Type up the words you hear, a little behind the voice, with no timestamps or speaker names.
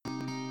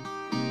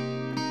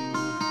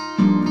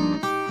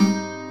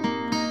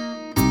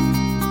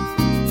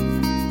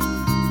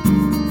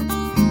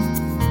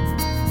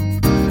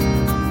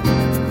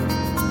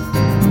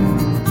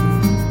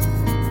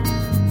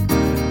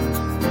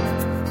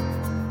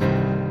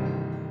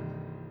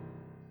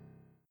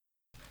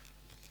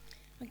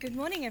Good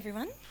morning,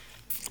 everyone.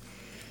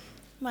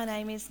 My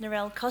name is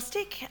Narelle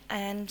Kostick,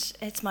 and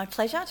it's my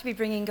pleasure to be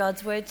bringing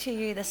God's Word to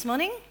you this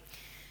morning.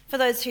 For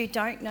those who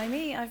don't know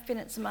me, I've been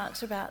at St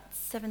Mark's for about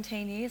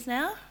 17 years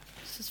now.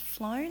 It's just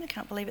flown. I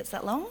can't believe it's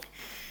that long.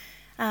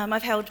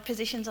 I've held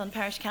positions on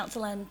parish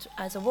council and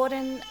as a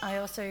warden. I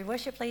also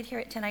worship lead here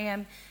at 10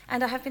 a.m,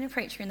 and I have been a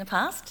preacher in the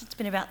past. It's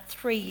been about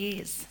 3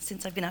 years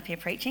since I've been up here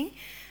preaching,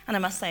 and I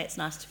must say it's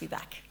nice to be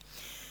back.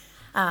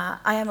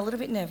 I am a little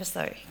bit nervous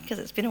though, because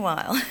it's been a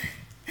while.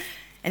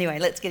 Anyway,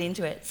 let's get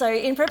into it. So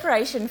in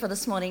preparation for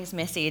this morning's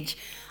message,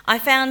 I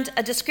found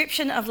a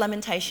description of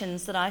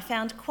Lamentations that I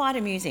found quite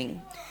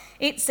amusing.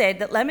 It said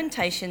that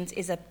Lamentations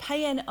is a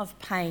paean of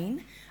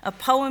pain, a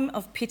poem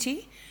of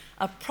pity,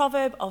 a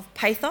proverb of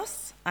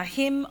pathos, a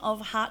hymn of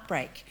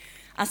heartbreak,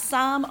 a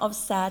psalm of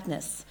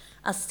sadness,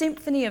 a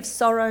symphony of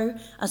sorrow,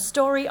 a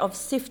story of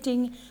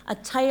sifting, a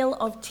tale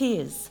of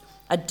tears,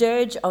 a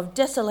dirge of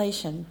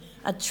desolation,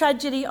 a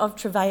tragedy of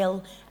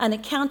travail, an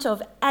account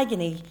of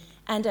agony,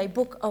 and a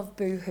book of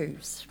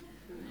boo-hoos.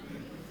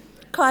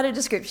 Quite a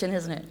description,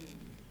 isn't it?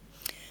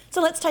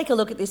 So let's take a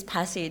look at this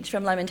passage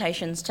from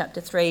Lamentations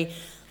chapter 3.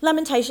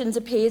 Lamentations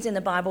appears in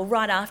the Bible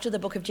right after the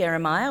book of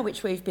Jeremiah,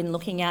 which we've been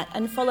looking at,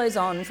 and follows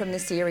on from the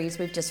series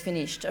we've just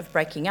finished of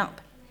Breaking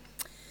Up.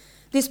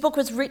 This book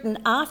was written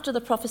after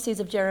the prophecies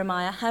of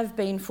Jeremiah have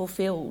been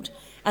fulfilled,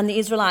 and the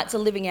Israelites are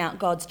living out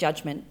God's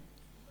judgment.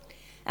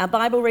 Our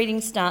Bible reading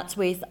starts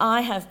with,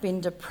 "I have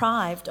been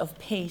deprived of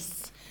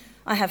peace.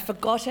 I have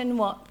forgotten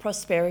what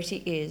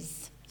prosperity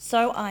is.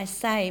 So I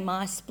say,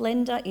 my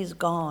splendour is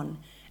gone,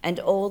 and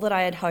all that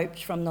I had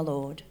hoped from the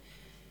Lord."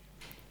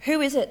 Who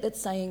is it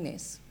that's saying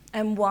this,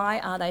 and why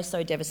are they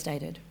so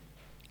devastated?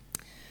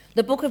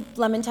 The book of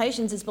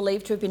Lamentations is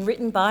believed to have been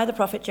written by the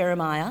prophet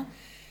Jeremiah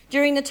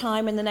during the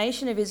time when the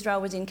nation of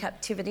Israel was in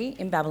captivity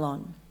in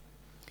Babylon.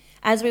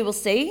 As we will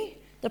see,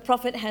 the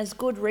prophet has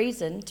good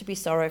reason to be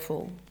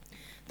sorrowful.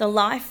 The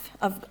life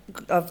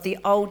of the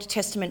Old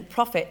Testament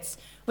prophets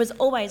was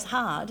always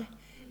hard,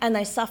 and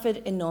they suffered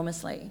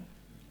enormously.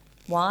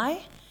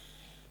 Why?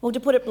 Well, to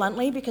put it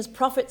bluntly, because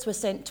prophets were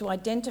sent to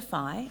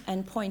identify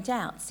and point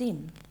out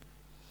sin.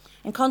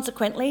 And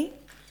consequently,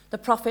 the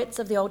prophets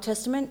of the Old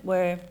Testament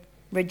were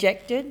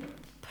rejected,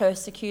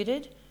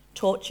 persecuted,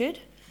 tortured,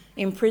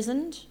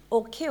 imprisoned,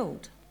 or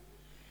killed,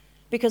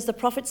 because the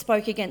prophets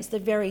spoke against the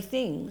very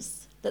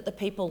things that the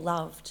people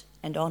loved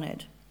and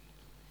honoured.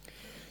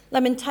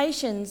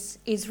 Lamentations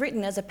is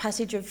written as a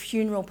passage of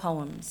funeral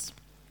poems.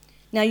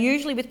 Now,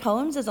 usually with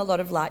poems there's a lot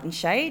of light and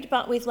shade,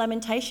 but with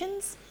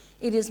Lamentations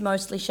it is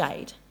mostly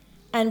shade,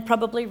 and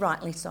probably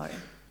rightly so.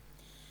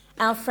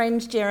 Our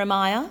friend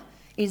Jeremiah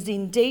is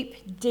in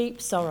deep,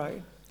 deep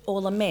sorrow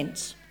or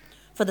lament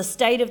for the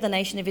state of the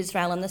nation of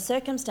Israel and the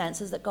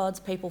circumstances that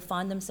God's people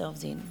find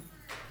themselves in.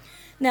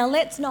 Now,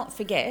 let's not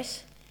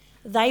forget,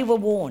 they were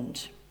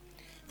warned.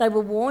 They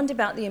were warned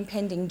about the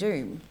impending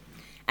doom,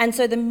 and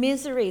so the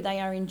misery they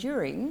are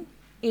enduring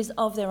is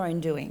of their own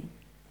doing.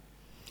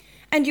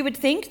 And you would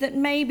think that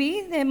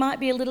maybe there might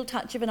be a little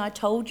touch of an "I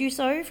told you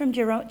so" from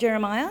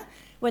Jeremiah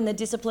when the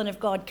discipline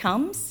of God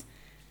comes,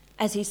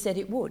 as he said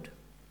it would.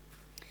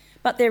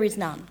 But there is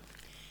none.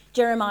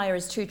 Jeremiah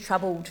is too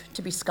troubled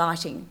to be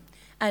skiting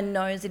and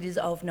knows it is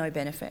of no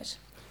benefit.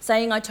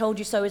 Saying "I told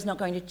you so" is not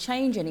going to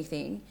change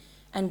anything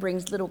and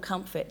brings little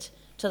comfort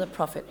to the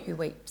prophet who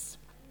weeps.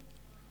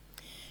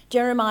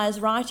 Jeremiah's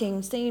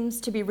writing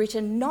seems to be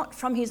written not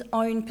from his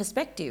own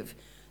perspective,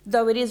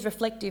 though it is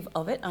reflective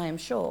of it, I am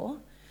sure,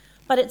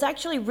 but it's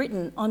actually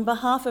written on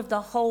behalf of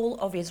the whole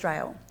of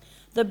Israel,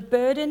 the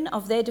burden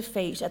of their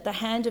defeat at the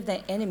hand of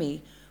their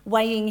enemy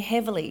weighing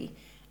heavily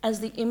as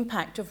the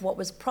impact of what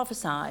was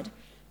prophesied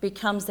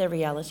becomes their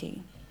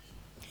reality.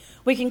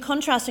 We can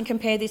contrast and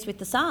compare this with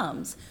the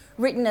Psalms,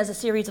 written as a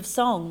series of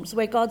songs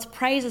where God's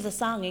praises are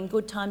sung in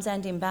good times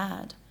and in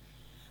bad.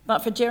 But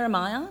for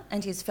Jeremiah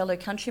and his fellow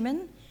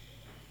countrymen,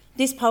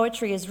 this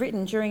poetry is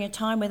written during a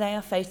time where they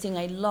are facing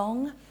a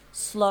long,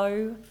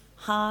 slow,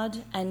 hard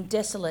and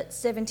desolate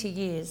 70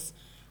 years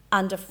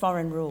under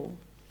foreign rule.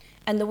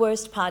 And the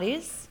worst part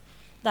is,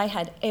 they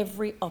had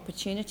every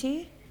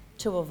opportunity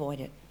to avoid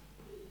it.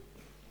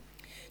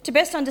 To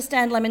best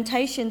understand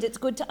Lamentations, it's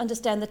good to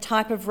understand the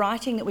type of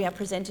writing that we are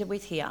presented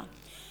with here.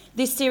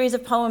 This series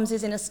of poems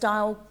is in a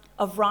style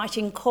of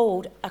writing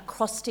called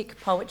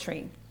acrostic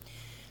poetry.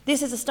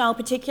 This is a style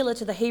particular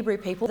to the Hebrew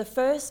people. The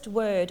first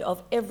word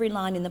of every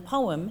line in the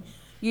poem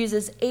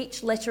uses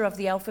each letter of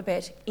the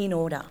alphabet in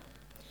order.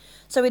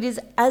 So it is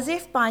as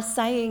if by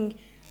saying,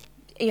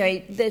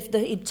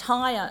 the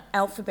entire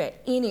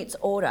alphabet in its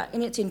order,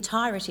 in its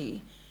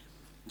entirety,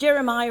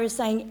 Jeremiah is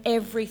saying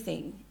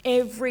everything,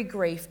 every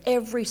grief,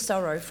 every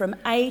sorrow from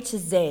A to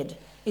Z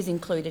is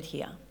included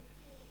here.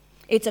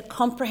 It's a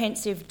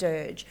comprehensive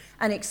dirge,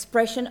 an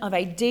expression of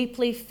a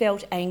deeply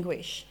felt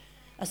anguish,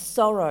 a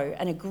sorrow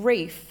and a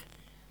grief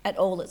at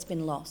all that's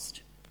been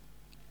lost.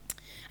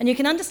 And you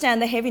can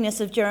understand the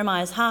heaviness of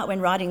Jeremiah's heart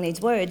when writing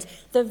these words.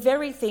 The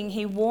very thing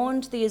he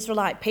warned the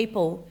Israelite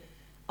people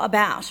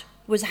about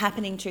was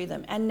happening to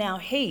them. And now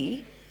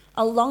he,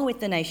 along with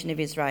the nation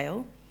of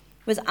Israel,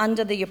 was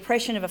under the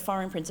oppression of a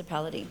foreign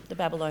principality, the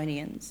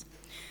Babylonians.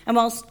 And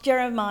whilst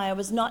Jeremiah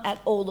was not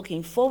at all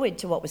looking forward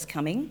to what was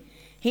coming,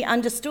 he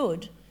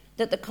understood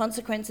that the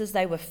consequences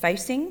they were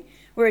facing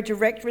were a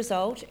direct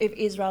result of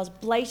Israel's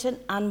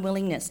blatant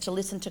unwillingness to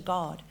listen to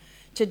God,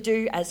 to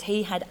do as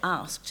he had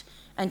asked,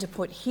 and to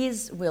put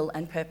his will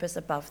and purpose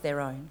above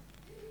their own.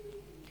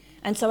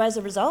 And so as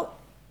a result,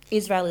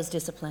 Israel is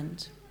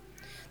disciplined.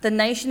 The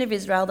nation of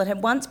Israel that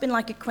had once been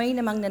like a queen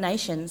among the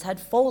nations had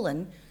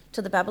fallen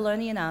to the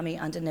Babylonian army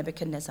under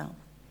Nebuchadnezzar.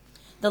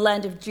 The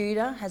land of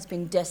Judah has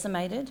been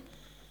decimated.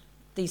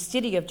 The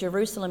city of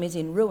Jerusalem is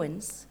in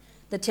ruins.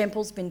 The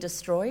temple's been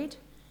destroyed,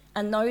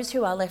 and those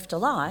who are left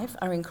alive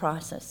are in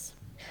crisis.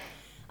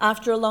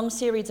 After a long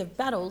series of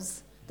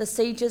battles, the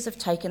sieges have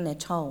taken their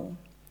toll.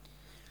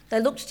 They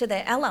looked to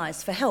their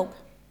allies for help,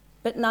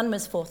 but none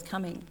was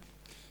forthcoming.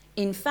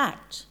 In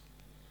fact,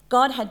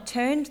 God had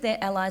turned their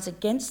allies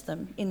against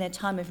them in their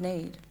time of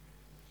need.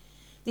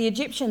 The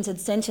Egyptians had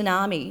sent an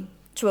army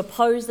to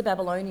oppose the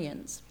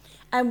Babylonians,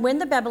 and when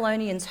the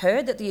Babylonians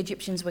heard that the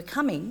Egyptians were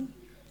coming,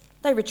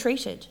 they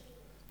retreated,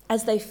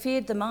 as they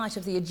feared the might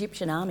of the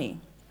Egyptian army.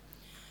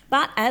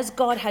 But as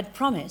God had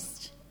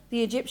promised,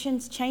 the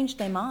Egyptians changed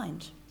their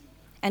mind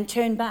and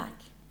turned back,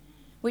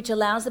 which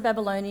allows the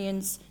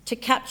Babylonians to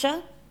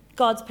capture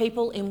God's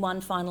people in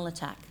one final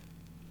attack.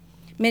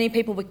 Many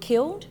people were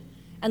killed,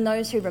 and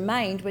those who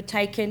remained were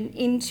taken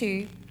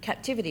into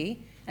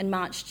captivity and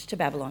marched to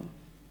Babylon.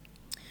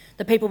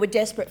 The people were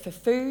desperate for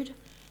food.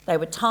 They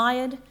were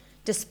tired,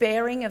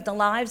 despairing of the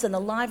lives and the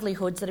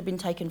livelihoods that had been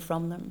taken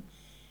from them.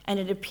 And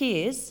it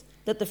appears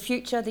that the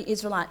future the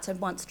Israelites had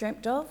once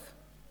dreamt of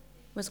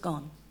was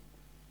gone.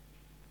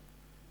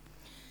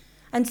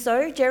 And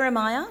so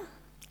Jeremiah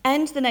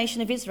and the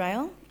nation of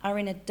Israel are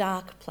in a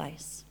dark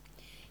place.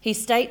 He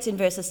states in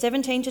verses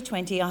 17 to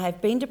 20, "I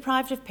have been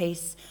deprived of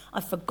peace,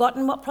 I've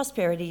forgotten what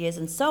prosperity is,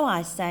 and so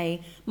I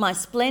say, my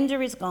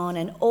splendour is gone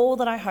and all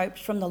that I hoped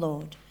from the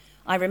Lord.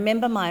 I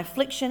remember my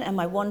affliction and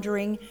my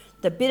wandering,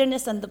 the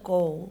bitterness and the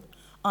gall.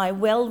 I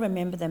well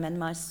remember them, and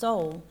my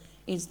soul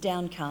is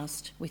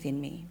downcast within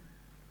me."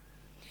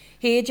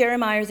 Here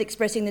Jeremiah is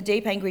expressing the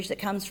deep anguish that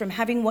comes from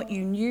having what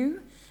you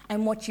knew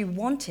and what you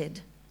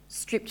wanted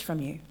stripped from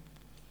you.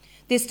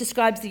 This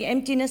describes the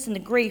emptiness and the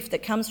grief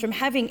that comes from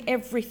having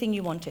everything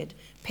you wanted,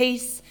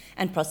 peace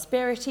and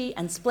prosperity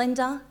and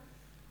splendour,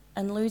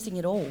 and losing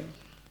it all.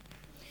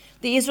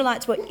 The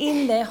Israelites were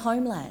in their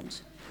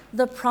homeland,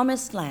 the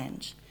promised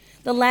land,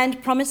 the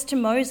land promised to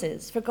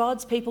Moses for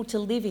God's people to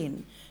live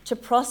in, to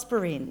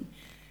prosper in,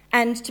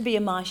 and to be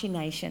a mighty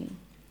nation.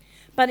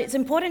 But it's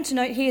important to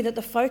note here that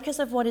the focus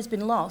of what has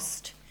been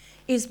lost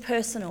is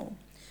personal.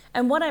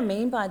 And what I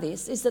mean by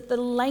this is that the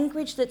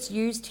language that's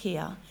used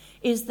here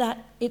is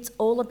that it's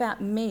all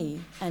about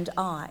me and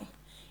I.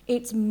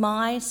 It's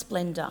my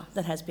splendour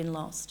that has been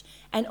lost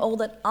and all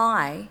that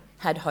I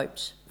had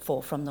hoped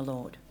for from the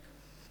Lord.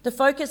 The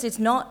focus is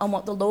not on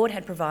what the Lord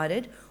had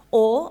provided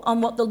or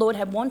on what the Lord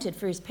had wanted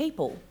for his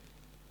people.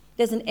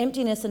 There's an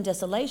emptiness and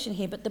desolation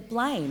here, but the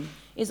blame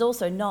is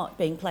also not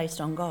being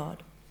placed on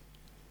God.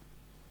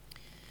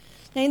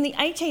 Now, in the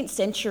 18th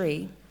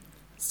century,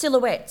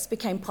 silhouettes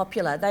became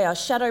popular. They are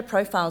shadow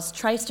profiles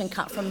traced and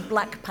cut from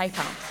black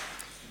paper.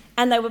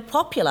 And they were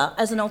popular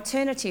as an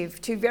alternative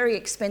to very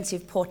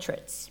expensive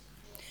portraits.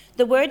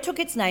 The word took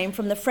its name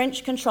from the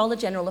French Controller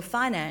General of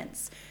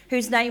Finance,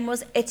 whose name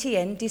was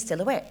Etienne de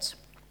Silhouette.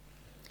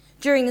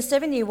 During the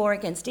 7-Year War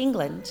against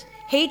England,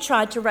 he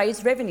tried to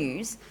raise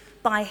revenues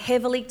by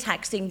heavily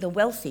taxing the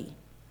wealthy.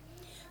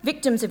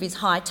 Victims of his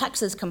high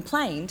taxes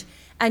complained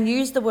and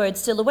used the word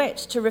silhouette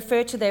to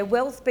refer to their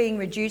wealth being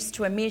reduced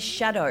to a mere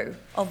shadow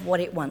of what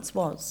it once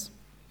was.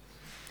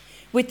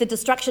 With the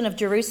destruction of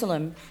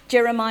Jerusalem,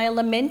 Jeremiah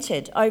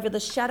lamented over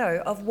the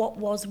shadow of what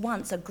was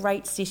once a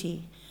great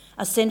city,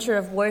 a centre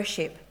of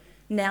worship,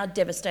 now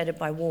devastated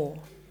by war.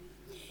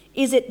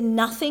 "Is it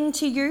nothing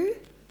to you,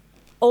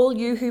 all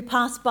you who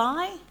pass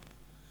by?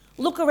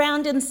 Look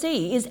around and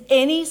see, is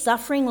any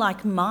suffering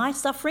like my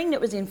suffering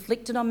that was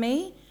inflicted on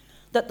me,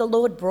 that the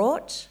Lord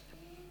brought?"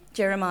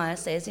 Jeremiah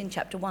says in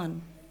chapter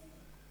 1.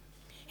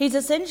 He's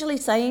essentially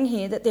saying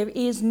here that there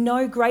is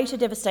no greater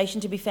devastation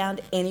to be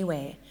found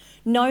anywhere,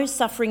 no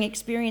suffering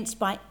experienced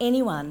by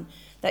anyone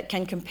that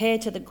can compare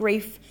to the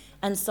grief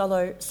and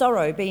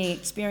sorrow being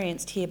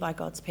experienced here by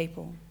God's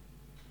people.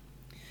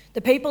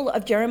 The people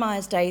of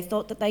Jeremiah's day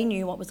thought that they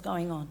knew what was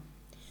going on.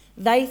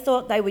 They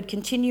thought they would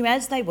continue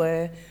as they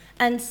were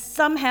and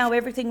somehow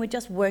everything would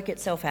just work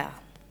itself out.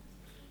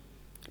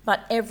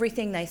 But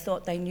everything they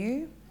thought they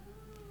knew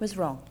was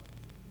wrong.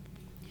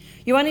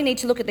 You only need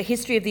to look at the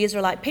history of the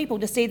Israelite people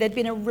to see there'd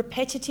been a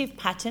repetitive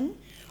pattern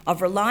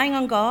of relying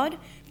on God,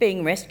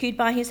 being rescued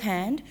by his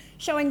hand,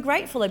 showing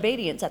grateful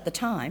obedience at the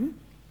time,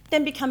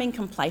 then becoming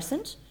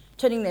complacent,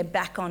 turning their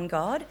back on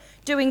God,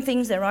 doing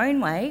things their own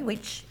way,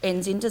 which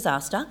ends in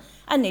disaster,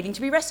 and needing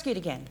to be rescued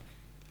again.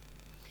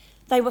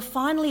 They were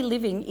finally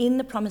living in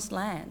the promised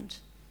land,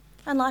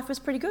 and life was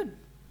pretty good.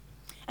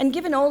 And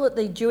given all that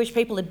the Jewish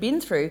people had been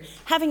through,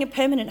 having a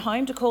permanent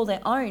home to call their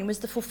own was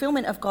the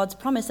fulfilment of God's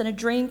promise and a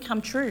dream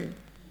come true.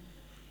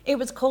 It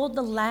was called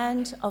the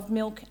land of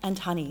milk and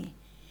honey.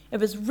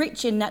 It was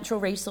rich in natural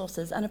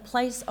resources and a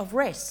place of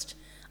rest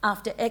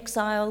after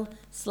exile,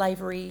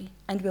 slavery,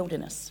 and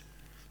wilderness.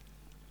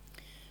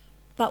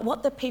 But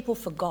what the people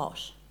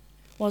forgot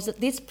was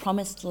that this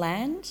promised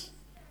land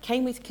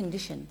came with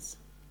conditions.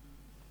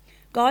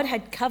 God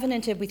had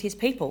covenanted with his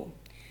people.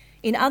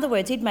 In other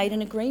words, he'd made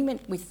an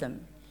agreement with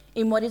them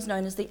in what is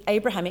known as the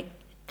Abrahamic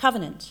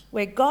covenant,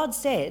 where God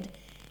said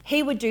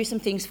he would do some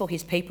things for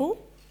his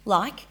people,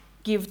 like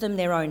give them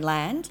their own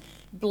land,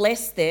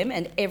 bless them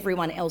and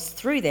everyone else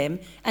through them,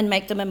 and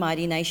make them a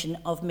mighty nation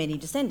of many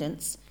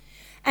descendants.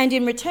 And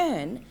in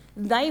return,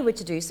 they were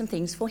to do some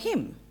things for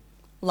him,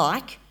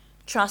 like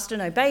trust and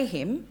obey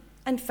him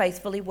and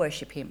faithfully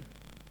worship him.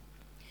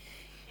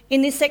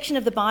 In this section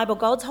of the Bible,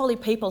 God's holy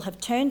people have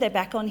turned their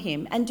back on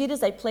him and did as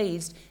they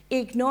pleased,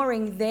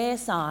 ignoring their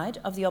side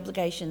of the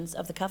obligations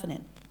of the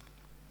covenant.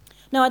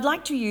 Now, I'd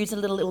like to use a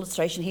little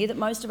illustration here that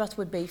most of us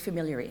would be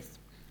familiar with,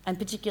 and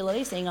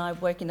particularly, seeing I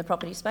work in the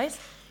property space,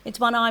 it's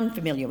one I'm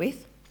familiar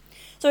with.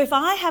 So if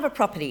I have a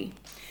property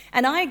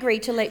and I agree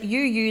to let you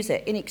use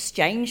it in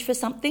exchange for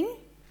something,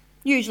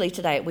 usually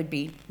today it would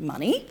be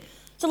money.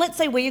 So let's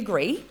say we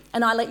agree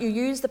and I let you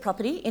use the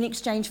property in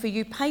exchange for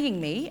you paying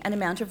me an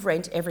amount of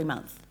rent every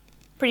month.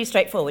 Pretty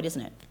straightforward,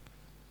 isn't it?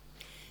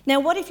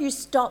 Now, what if you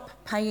stop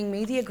paying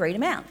me the agreed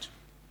amount?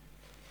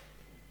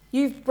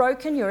 You've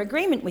broken your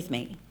agreement with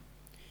me.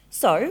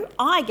 So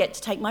I get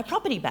to take my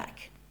property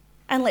back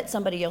and let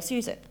somebody else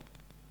use it.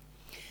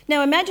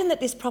 Now, imagine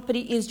that this property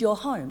is your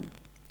home,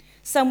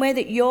 somewhere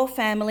that your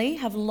family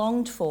have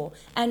longed for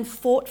and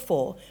fought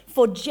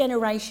for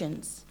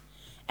generations,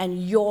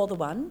 and you're the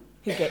one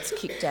who gets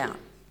kicked out.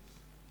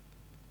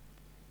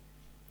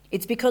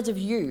 It's because of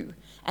you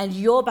and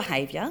your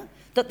behaviour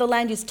that the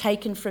land is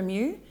taken from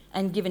you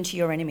and given to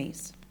your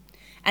enemies.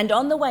 And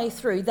on the way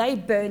through, they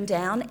burn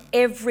down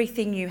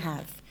everything you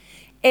have,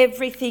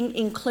 everything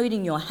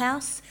including your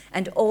house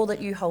and all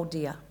that you hold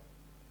dear.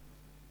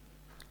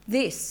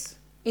 This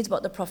is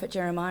what the prophet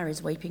Jeremiah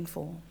is weeping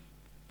for.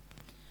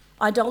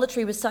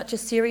 Idolatry was such a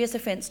serious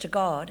offence to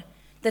God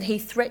that he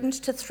threatened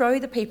to throw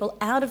the people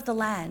out of the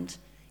land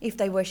if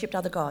they worshipped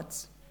other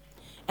gods.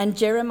 And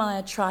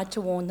Jeremiah tried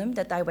to warn them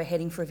that they were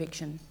heading for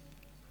eviction,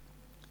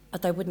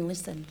 but they wouldn't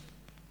listen.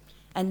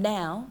 And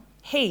now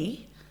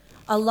he,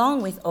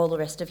 along with all the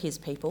rest of his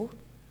people,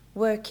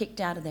 were kicked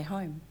out of their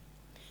home.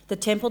 The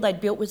temple they'd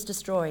built was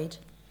destroyed,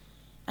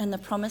 and the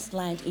promised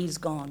land is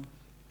gone.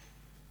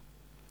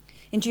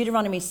 In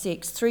Deuteronomy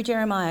 6, through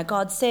Jeremiah,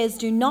 God says,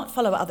 "Do not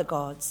follow other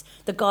gods,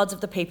 the gods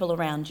of the people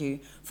around you.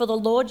 For the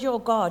Lord your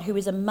God, who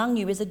is among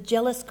you, is a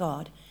jealous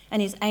God,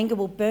 and his anger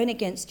will burn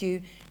against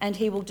you, and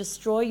he will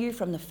destroy you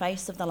from the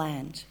face of the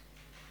land."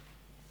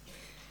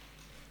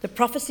 The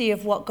prophecy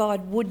of what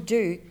God would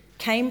do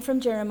came from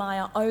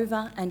Jeremiah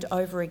over and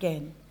over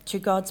again to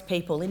God's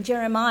people. In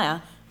Jeremiah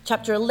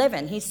chapter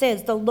 11, he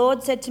says, "The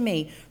Lord said to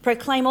me,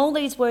 proclaim all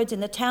these words in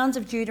the towns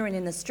of Judah and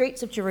in the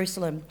streets of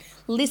Jerusalem.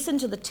 Listen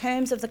to the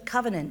terms of the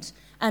covenant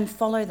and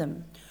follow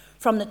them.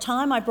 From the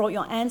time I brought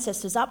your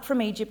ancestors up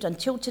from Egypt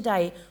until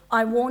today,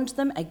 I warned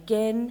them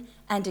again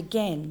and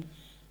again,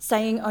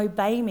 saying,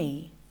 obey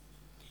me.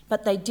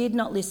 But they did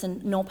not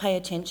listen nor pay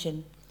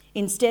attention.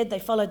 Instead, they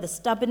followed the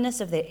stubbornness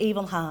of their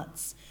evil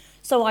hearts.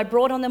 So I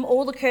brought on them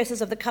all the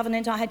curses of the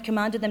covenant I had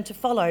commanded them to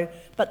follow,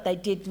 but they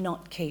did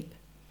not keep.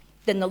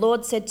 Then the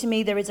Lord said to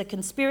me, there is a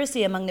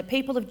conspiracy among the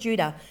people of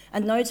Judah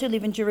and those who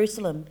live in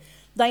Jerusalem.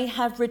 They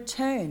have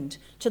returned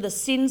to the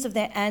sins of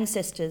their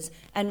ancestors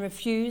and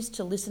refused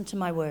to listen to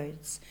my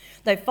words.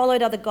 They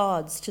followed other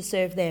gods to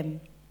serve them.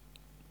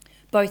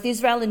 Both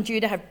Israel and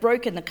Judah have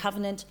broken the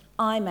covenant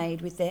I made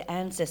with their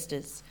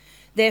ancestors.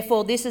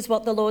 Therefore, this is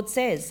what the Lord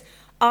says.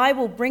 I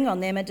will bring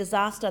on them a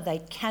disaster they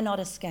cannot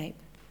escape.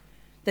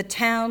 The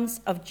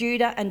towns of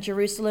Judah and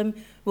Jerusalem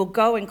will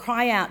go and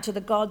cry out to the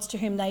gods to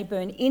whom they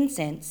burn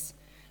incense,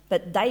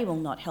 but they will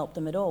not help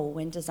them at all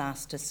when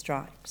disaster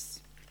strikes."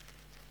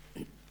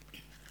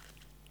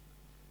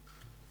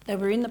 They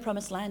were in the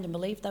promised land and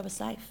believed they were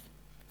safe,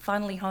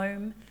 finally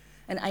home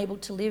and able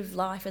to live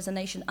life as a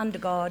nation under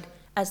God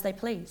as they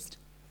pleased.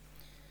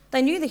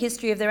 They knew the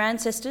history of their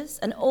ancestors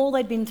and all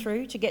they'd been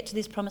through to get to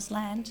this promised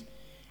land,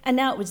 and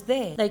now it was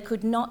there. They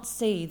could not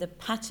see the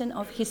pattern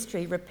of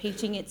history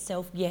repeating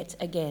itself yet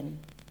again.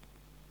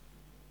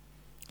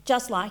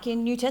 Just like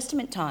in New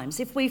Testament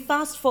times, if we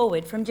fast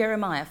forward from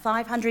Jeremiah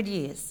 500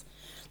 years,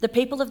 the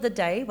people of the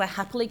day were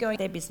happily going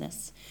their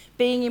business,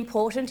 being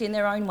important in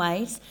their own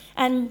ways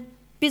and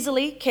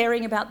busily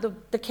caring about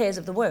the cares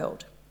of the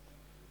world.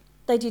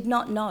 They did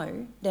not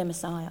know their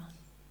Messiah.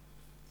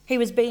 He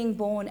was being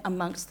born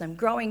amongst them,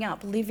 growing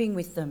up, living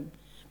with them,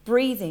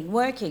 breathing,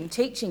 working,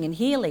 teaching and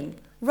healing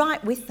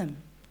right with them.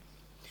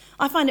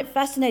 I find it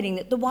fascinating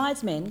that the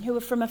wise men who were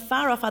from a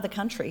far off other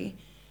country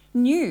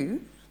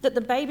knew that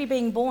the baby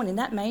being born in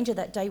that manger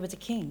that day was a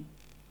king.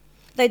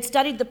 They'd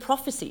studied the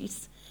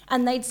prophecies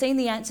and they'd seen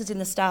the answers in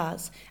the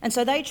stars. And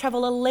so they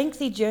travel a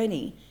lengthy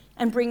journey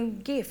and bring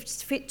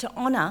gifts fit to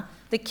honour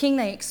the king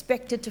they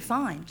expected to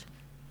find.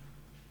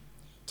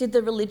 Did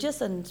the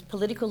religious and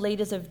political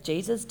leaders of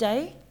Jesus'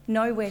 day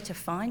know where to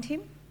find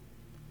him?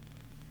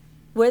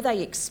 Were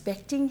they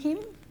expecting him?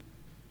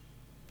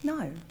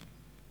 No.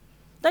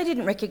 They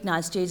didn't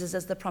recognise Jesus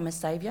as the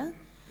promised saviour.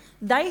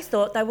 They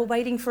thought they were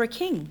waiting for a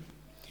king,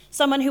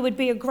 someone who would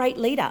be a great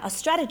leader, a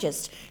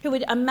strategist, who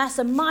would amass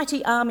a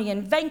mighty army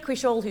and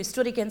vanquish all who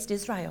stood against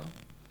Israel.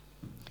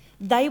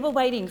 They were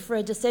waiting for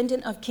a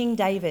descendant of King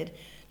David,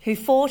 who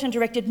fought and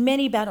directed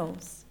many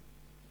battles.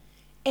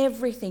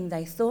 Everything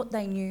they thought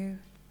they knew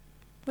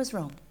was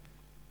wrong.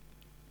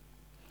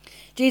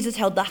 Jesus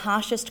held the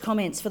harshest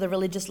comments for the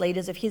religious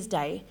leaders of his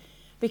day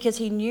because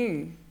he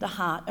knew the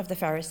heart of the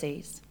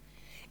Pharisees.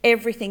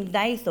 Everything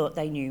they thought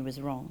they knew was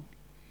wrong.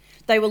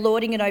 They were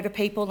lording it over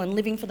people and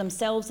living for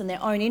themselves and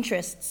their own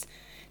interests,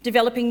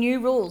 developing new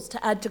rules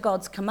to add to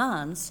God's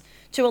commands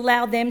to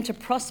allow them to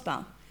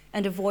prosper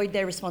and avoid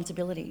their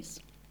responsibilities.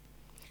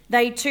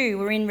 They too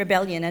were in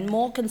rebellion and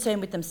more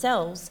concerned with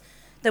themselves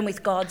than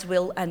with God's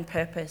will and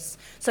purpose.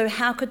 So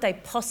how could they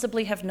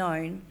possibly have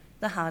known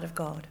the heart of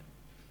God?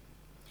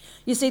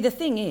 You see, the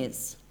thing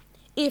is,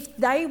 if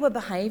they were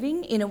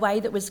behaving in a way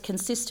that was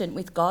consistent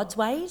with God's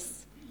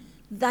ways,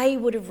 they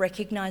would have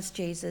recognised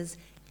Jesus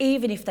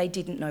even if they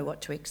didn't know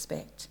what to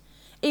expect.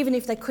 Even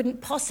if they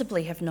couldn't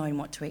possibly have known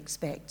what to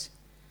expect,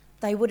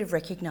 they would have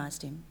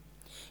recognised him.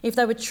 If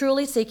they were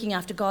truly seeking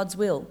after God's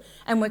will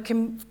and were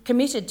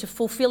committed to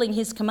fulfilling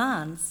his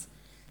commands,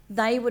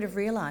 they would have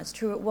realised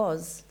who it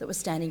was that was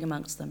standing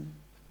amongst them.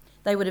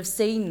 They would have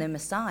seen the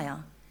Messiah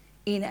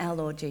in our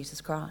Lord Jesus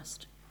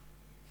Christ.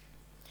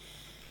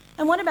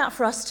 And what about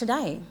for us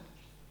today?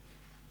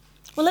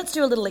 Well, let's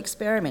do a little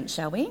experiment,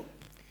 shall we?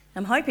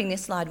 I'm hoping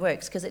this slide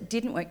works because it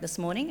didn't work this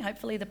morning.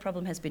 Hopefully the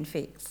problem has been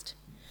fixed.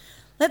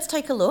 Let's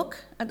take a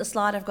look at the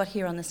slide I've got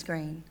here on the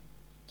screen.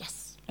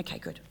 Yes, okay,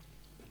 good.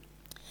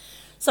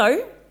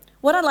 So,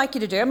 what I'd like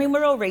you to do,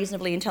 we're all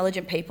reasonably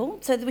intelligent people,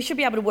 so we should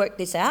be able to work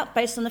this out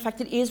based on the fact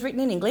that it is written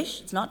in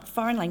English. It's not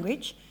foreign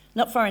language,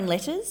 not foreign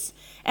letters,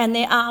 and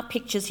there are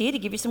pictures here to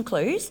give you some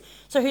clues.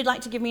 So who'd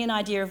like to give me an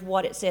idea of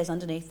what it says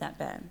underneath that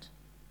band?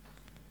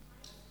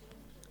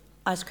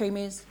 Ice cream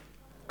is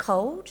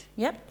cold.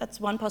 Yep, that's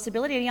one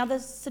possibility. Any other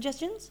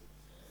suggestions?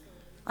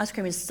 Ice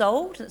cream is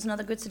sold. That's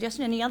another good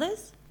suggestion. Any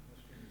others?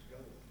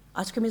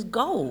 Ice cream is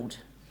gold.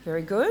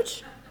 Very good.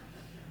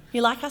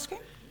 You like ice cream?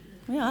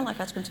 Yeah, I like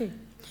ice cream too.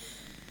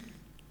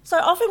 So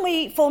often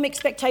we form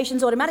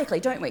expectations automatically,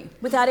 don't we?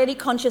 Without any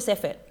conscious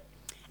effort.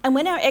 And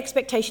when our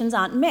expectations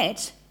aren't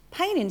met,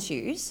 pain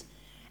ensues,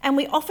 and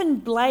we often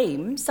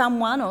blame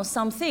someone or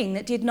something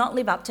that did not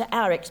live up to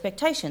our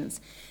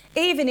expectations,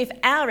 even if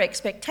our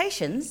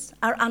expectations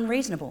are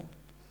unreasonable.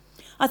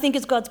 I think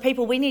as God's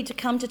people, we need to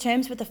come to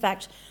terms with the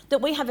fact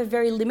that we have a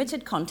very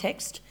limited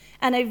context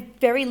and a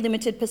very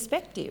limited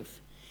perspective.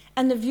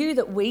 And the view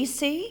that we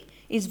see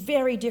is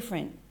very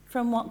different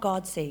from what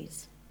God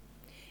sees.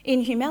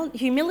 In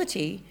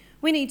humility,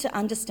 we need to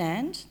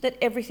understand that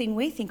everything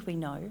we think we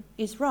know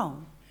is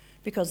wrong,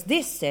 because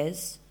this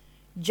says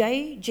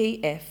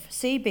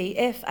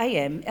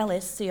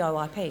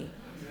JGFCBFAMLSCOIP.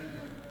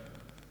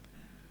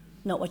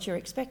 Not what you're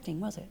expecting,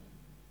 was it?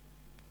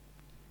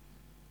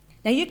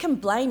 Now, you can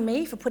blame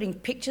me for putting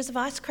pictures of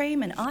ice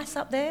cream and ice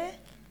up there,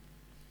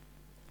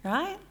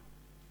 right?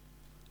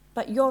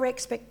 But your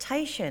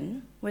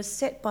expectation was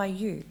set by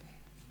you.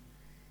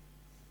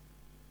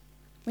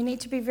 We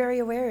need to be very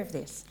aware of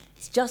this.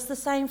 It's just the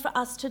same for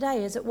us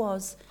today as it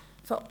was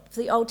for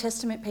the Old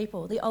Testament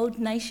people, the old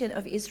nation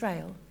of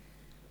Israel.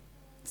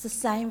 It's the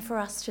same for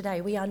us today.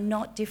 We are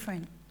not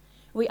different.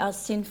 We are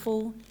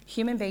sinful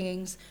human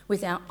beings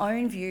with our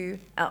own view,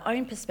 our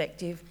own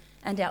perspective,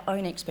 and our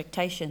own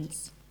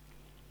expectations.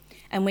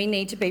 And we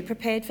need to be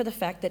prepared for the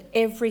fact that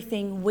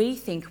everything we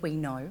think we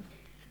know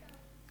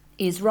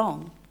is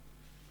wrong,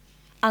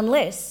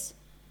 unless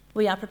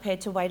we are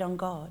prepared to wait on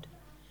God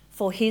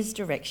for his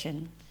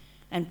direction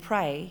and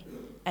pray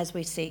as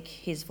we seek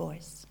his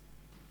voice.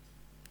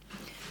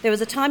 There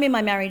was a time in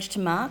my marriage to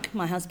Mark,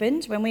 my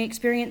husband, when we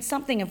experienced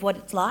something of what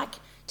it's like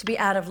to be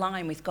out of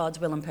line with God's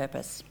will and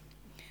purpose.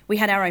 We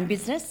had our own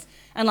business,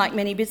 and like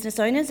many business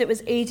owners, it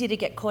was easy to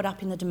get caught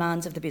up in the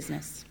demands of the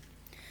business.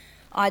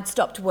 I'd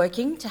stopped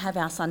working to have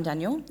our son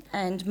Daniel,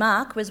 and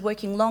Mark was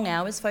working long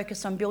hours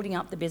focused on building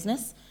up the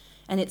business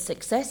and its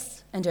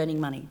success and earning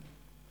money.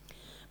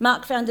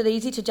 Mark found it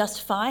easy to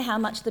justify how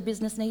much the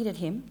business needed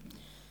him,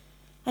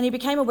 and he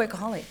became a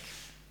workaholic,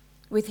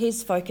 with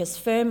his focus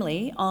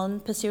firmly on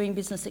pursuing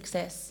business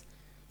success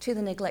to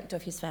the neglect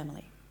of his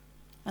family.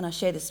 And I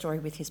share this story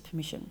with his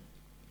permission.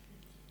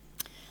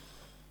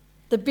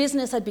 The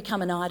business had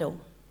become an idol.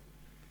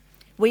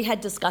 We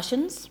had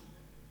discussions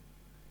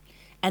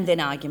and then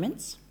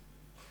arguments.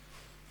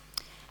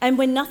 And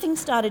when nothing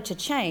started to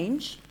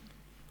change,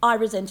 I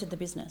resented the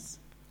business.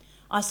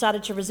 I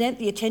started to resent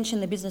the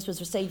attention the business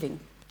was receiving,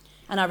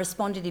 and I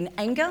responded in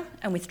anger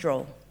and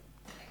withdrawal.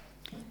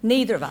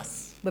 Neither of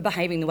us were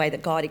behaving the way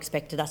that God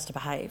expected us to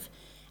behave,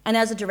 And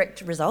as a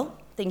direct result,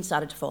 things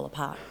started to fall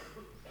apart.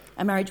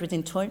 Our marriage was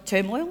in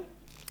turmoil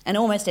and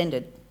almost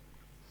ended.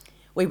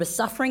 We were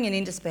suffering and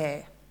in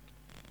despair.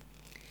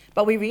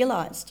 But we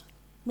realised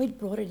we'd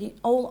brought it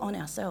all on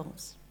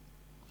ourselves.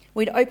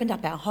 We'd opened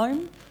up our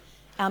home,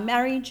 our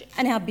marriage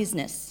and our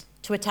business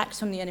to attacks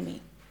from the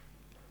enemy.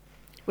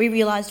 We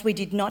realised we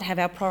did not have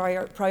our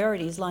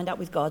priorities lined up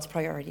with God's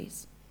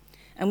priorities.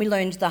 And we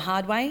learned the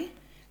hard way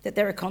that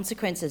there are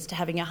consequences to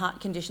having a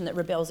heart condition that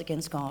rebels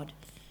against God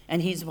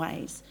and his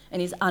ways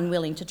and is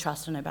unwilling to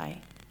trust and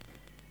obey.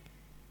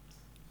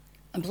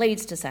 I'm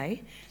pleased to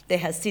say there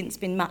has since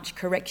been much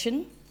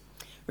correction,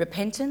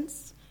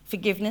 repentance,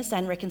 forgiveness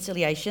and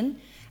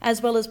reconciliation,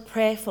 as well as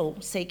prayerful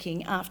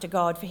seeking after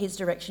God for his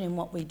direction in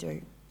what we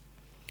do.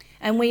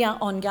 And we are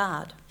on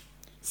guard,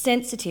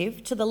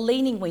 sensitive to the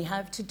leaning we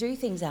have to do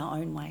things our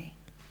own way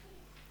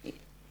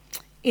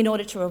in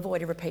order to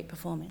avoid a repeat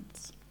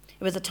performance.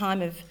 It was a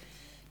time of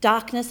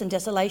darkness and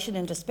desolation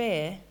and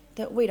despair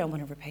that we don't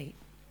want to repeat.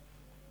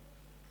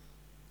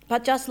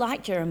 But just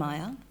like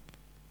Jeremiah,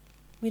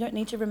 we don't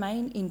need to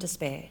remain in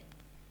despair.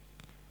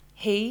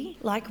 He,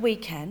 like we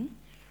can,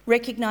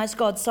 recognise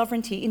God's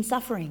sovereignty in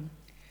suffering.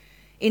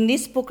 In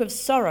this book of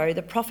sorrow,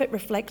 the prophet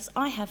reflects,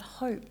 I have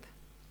hope.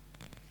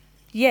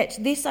 Yet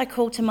this I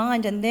call to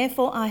mind, and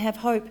therefore I have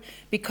hope.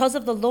 Because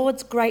of the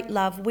Lord's great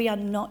love, we are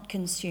not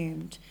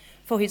consumed,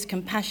 for his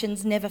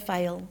compassions never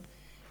fail.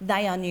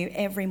 They are new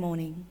every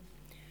morning.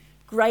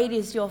 Great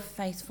is your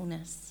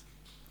faithfulness.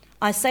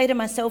 I say to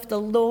myself, the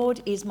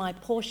Lord is my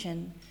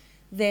portion,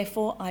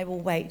 therefore I will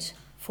wait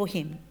for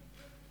him.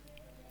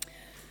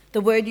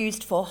 The word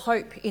used for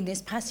hope in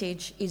this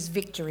passage is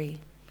victory.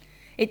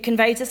 It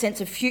conveys a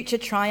sense of future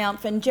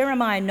triumph, and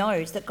Jeremiah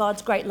knows that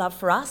God's great love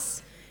for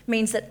us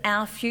means that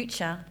our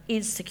future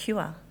is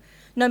secure,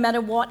 no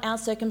matter what our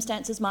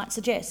circumstances might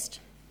suggest,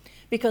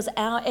 because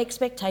our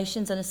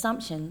expectations and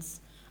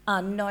assumptions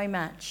are no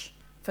match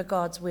for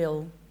God's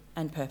will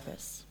and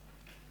purpose.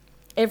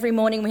 Every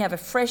morning we have a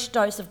fresh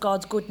dose of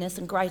God's goodness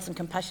and grace and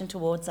compassion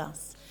towards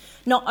us.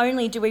 Not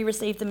only do we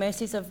receive the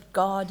mercies of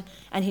God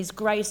and his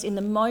grace in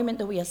the moment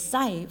that we are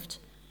saved,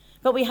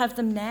 but we have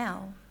them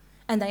now,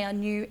 and they are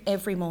new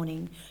every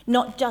morning.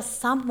 Not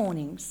just some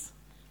mornings,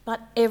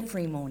 but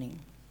every morning.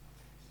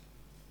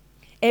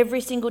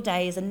 Every single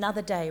day is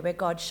another day where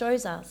God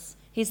shows us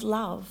his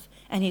love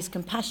and his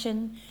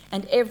compassion,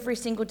 and every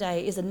single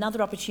day is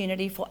another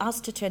opportunity for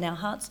us to turn our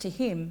hearts to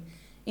him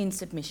in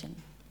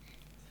submission.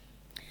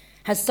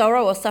 Has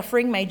sorrow or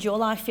suffering made your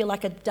life feel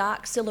like a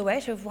dark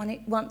silhouette of what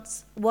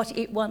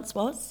it once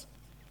was?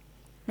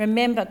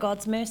 Remember,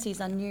 God's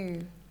mercies are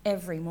new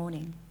every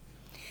morning.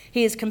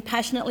 He is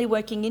compassionately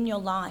working in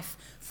your life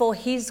for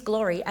his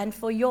glory and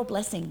for your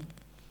blessing.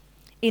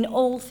 In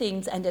all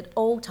things and at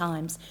all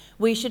times,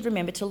 we should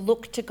remember to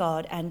look to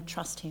God and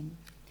trust him.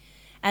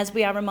 As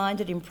we are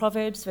reminded in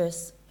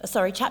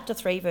chapter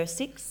 3, verse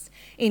 6,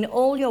 in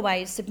all your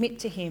ways submit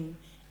to him,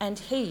 and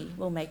he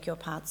will make your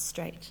paths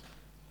straight.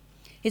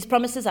 His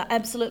promises are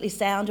absolutely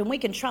sound, and we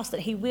can trust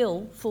that he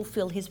will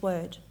fulfil his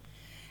word.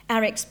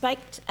 Our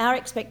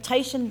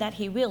expectation that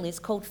he will is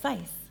called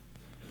faith.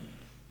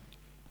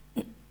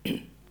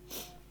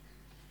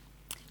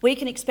 We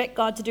can expect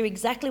God to do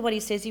exactly what he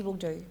says he will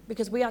do,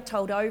 because we are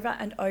told over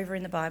and over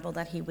in the Bible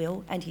that he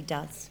will, and he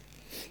does.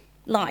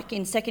 Like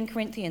in 2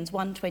 Corinthians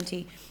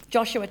 1:20,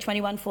 Joshua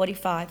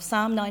 21:45,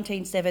 Psalm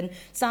 19:7,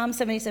 Psalm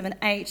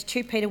 77:8,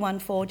 2 Peter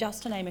 1:4,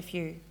 just to name a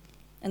few.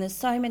 And there's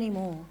so many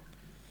more.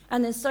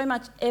 And there's so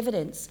much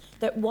evidence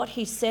that what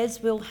he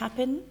says will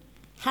happen,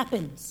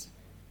 happens.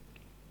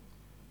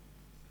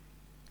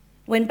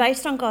 When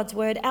based on God's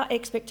word, our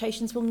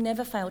expectations will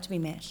never fail to be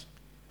met.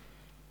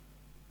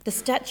 The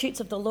statutes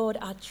of the Lord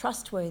are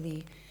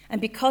trustworthy, and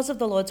because of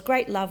the Lord's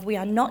great love, we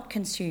are not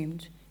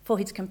consumed, for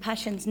his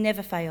compassions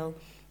never fail.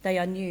 They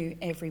are new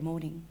every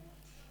morning.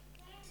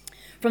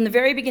 From the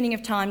very beginning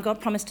of time, God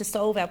promised to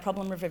solve our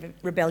problem of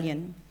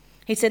rebellion.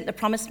 He sent the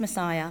promised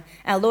Messiah,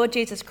 our Lord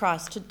Jesus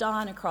Christ, to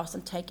die on a cross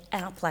and take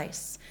our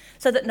place,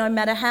 so that no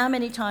matter how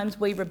many times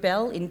we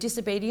rebel in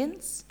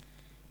disobedience,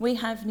 we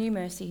have new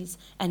mercies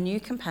and new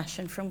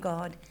compassion from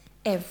God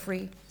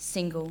every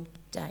single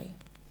day.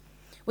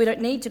 We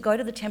don't need to go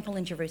to the temple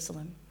in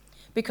Jerusalem,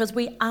 because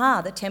we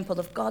are the temple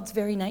of God's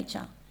very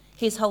nature,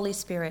 his Holy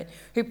Spirit,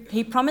 who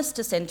he promised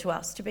to send to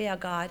us to be our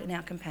guide and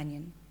our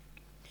companion.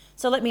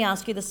 So let me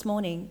ask you this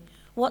morning,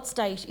 what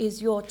state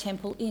is your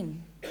temple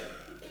in?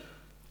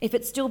 If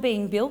it's still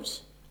being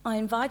built, I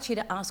invite you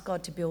to ask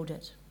God to build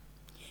it.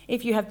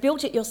 If you have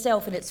built it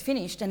yourself and it's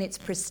finished and it's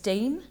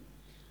pristine,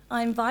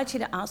 I invite you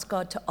to ask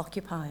God to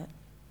occupy it.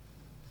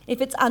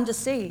 If it's under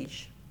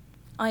siege,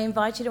 I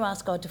invite you to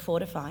ask God to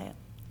fortify it.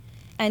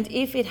 And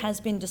if it has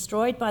been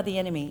destroyed by the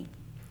enemy,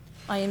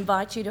 I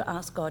invite you to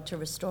ask God to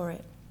restore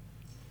it.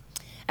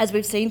 As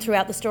we've seen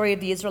throughout the story of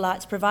the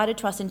Israelites provided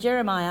to us in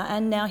Jeremiah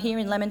and now here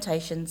in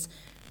Lamentations,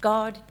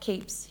 God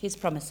keeps his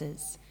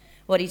promises.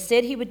 What he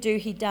said he would do,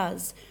 he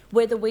does,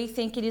 whether we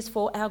think it is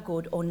for our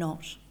good or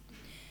not.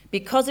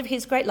 Because of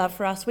his great love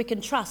for us, we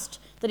can trust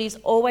that he's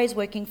always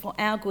working for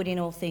our good in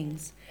all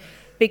things.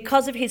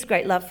 Because of his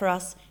great love for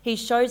us, he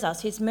shows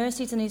us his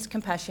mercies and his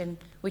compassion,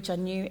 which are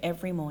new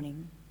every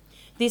morning.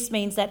 This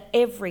means that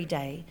every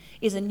day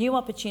is a new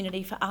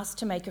opportunity for us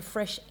to make a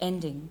fresh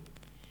ending,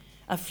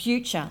 a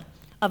future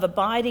of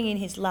abiding in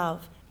his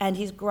love and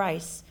his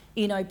grace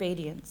in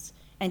obedience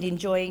and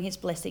enjoying his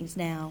blessings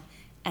now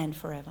and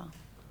forever.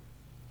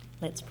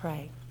 Let's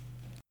pray.